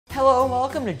Hello and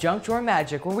welcome to Junk Drawer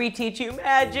Magic, where we teach you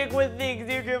magic with things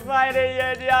you can find in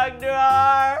your junk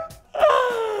drawer.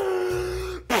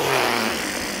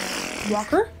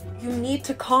 Walker, you need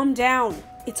to calm down.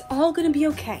 It's all gonna be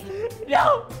okay.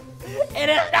 No, it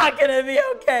is not gonna be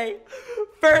okay.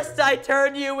 First I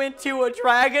turn you into a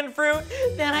dragon fruit,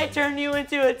 then I turn you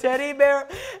into a teddy bear,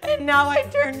 and now I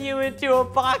turn you into a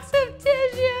box of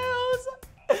tissues.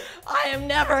 I am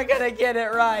never gonna get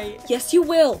it right. Yes, you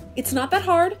will. It's not that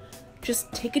hard.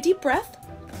 Just take a deep breath,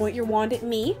 point your wand at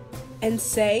me, and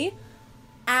say,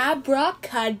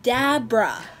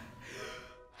 abracadabra.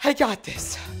 I got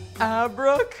this.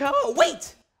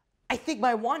 Wait! I think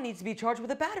my wand needs to be charged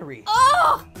with a battery.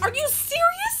 Oh, are you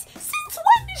serious? Since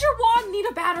when does your wand need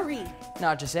a battery?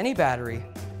 Not just any battery.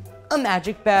 A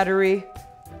magic battery.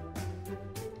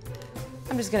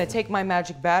 I'm just gonna take my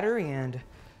magic battery and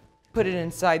put it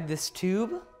inside this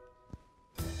tube.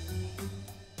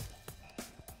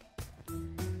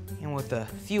 And with a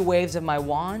few waves of my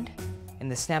wand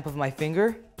and the snap of my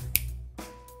finger,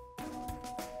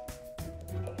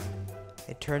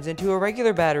 it turns into a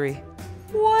regular battery.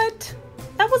 What?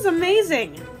 That was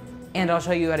amazing. And I'll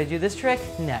show you how to do this trick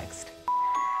next.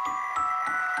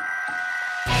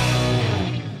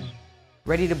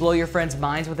 Ready to blow your friends'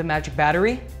 minds with a magic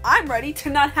battery? I'm ready to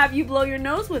not have you blow your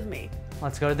nose with me.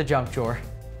 Let's go to the junk drawer.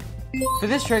 For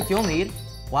this trick, you'll need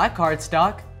black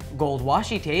cardstock, gold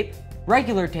washi tape,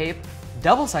 regular tape,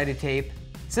 double-sided tape,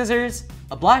 scissors,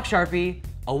 a black Sharpie,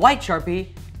 a white Sharpie,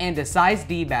 and a size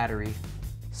D battery.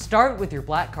 Start with your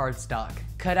black cardstock.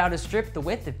 Cut out a strip the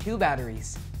width of 2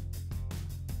 batteries.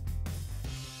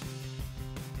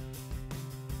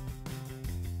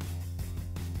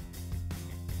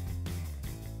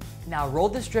 Now roll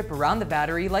the strip around the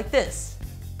battery like this.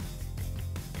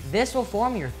 This will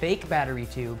form your fake battery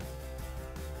tube.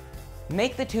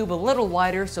 Make the tube a little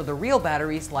wider so the real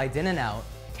battery slides in and out.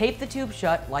 Tape the tube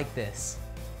shut like this.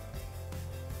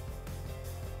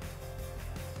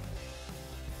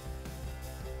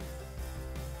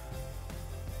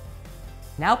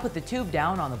 Now put the tube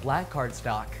down on the black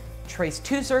cardstock. Trace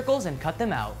 2 circles and cut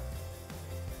them out.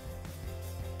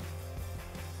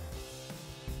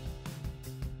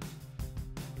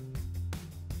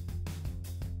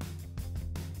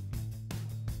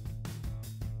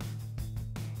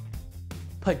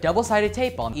 Put double-sided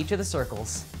tape on each of the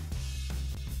circles.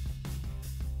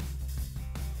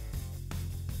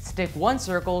 Stick one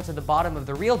circle to the bottom of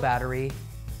the real battery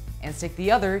and stick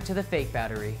the other to the fake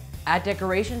battery. Add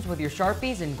decorations with your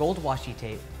Sharpies and gold washi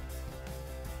tape.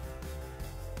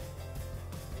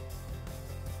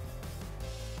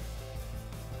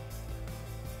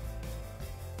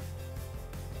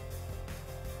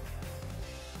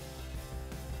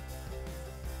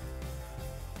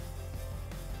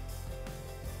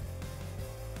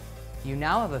 You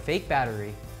now have a fake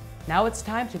battery. Now it's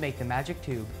time to make the magic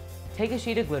tube. Take a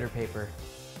sheet of glitter paper.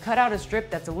 Cut out a strip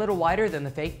that's a little wider than the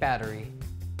fake battery.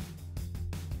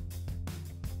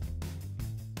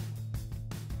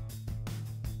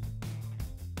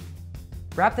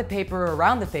 Wrap the paper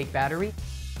around the fake battery.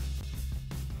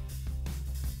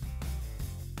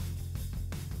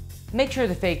 Make sure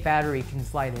the fake battery can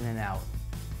slide in and out.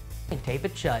 And tape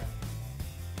it shut.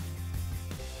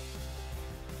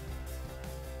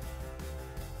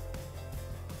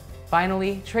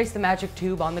 Finally, trace the magic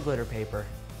tube on the glitter paper.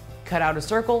 Cut out a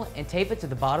circle and tape it to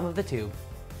the bottom of the tube.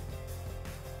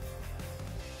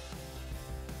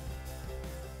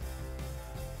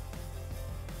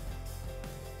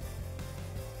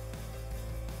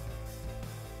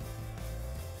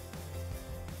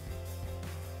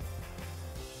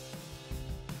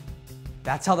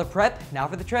 That's all the prep. Now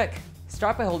for the trick.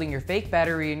 Start by holding your fake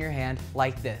battery in your hand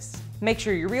like this. Make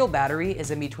sure your real battery is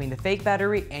in between the fake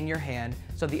battery and your hand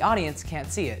so the audience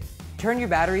can't see it. Turn your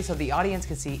battery so the audience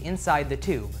can see inside the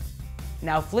tube.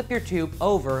 Now flip your tube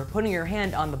over, putting your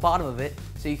hand on the bottom of it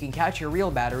so you can catch your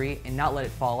real battery and not let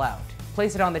it fall out.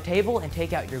 Place it on the table and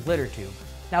take out your glitter tube.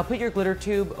 Now put your glitter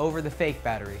tube over the fake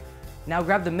battery. Now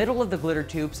grab the middle of the glitter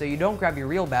tube so you don't grab your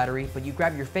real battery, but you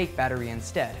grab your fake battery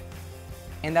instead.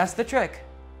 And that's the trick.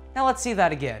 Now let's see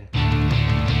that again.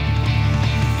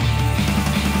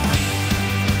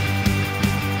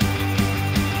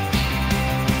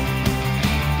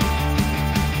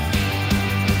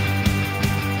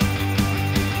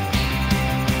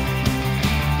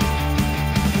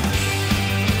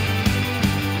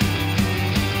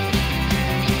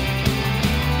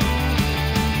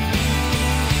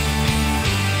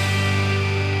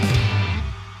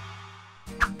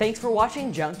 Thanks for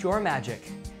watching Junk Drawer Magic.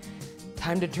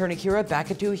 Time to turn Akira back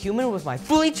into a human with my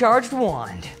fully charged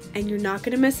wand. And you're not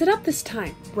gonna mess it up this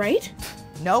time, right?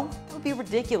 No, would be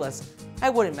ridiculous. I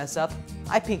wouldn't mess up.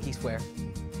 I pinky swear.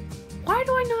 Why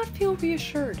do I not feel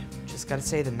reassured? Just gotta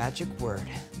say the magic word.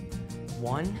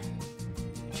 1,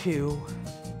 2,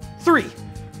 3.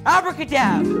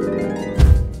 Abracadabra!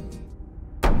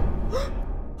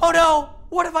 Oh no!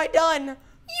 What have I done?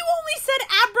 You only said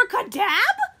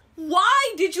abracadab?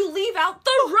 Why did you leave out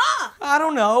the "ra"? I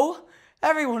don't know.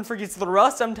 Everyone forgets the "ra"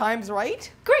 sometimes,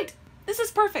 right? Great. This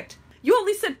is perfect. You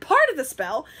only said part of the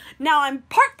spell. Now I'm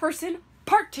part person,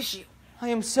 part tissue. I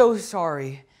am so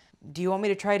sorry. Do you want me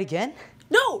to try it again?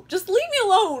 No, just leave me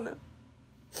alone.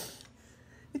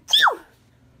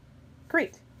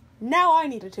 Great. Now I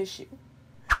need a tissue.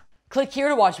 Click here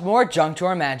to watch more Junk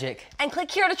Drawer Magic. And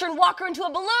click here to turn Walker into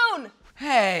a balloon.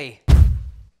 Hey!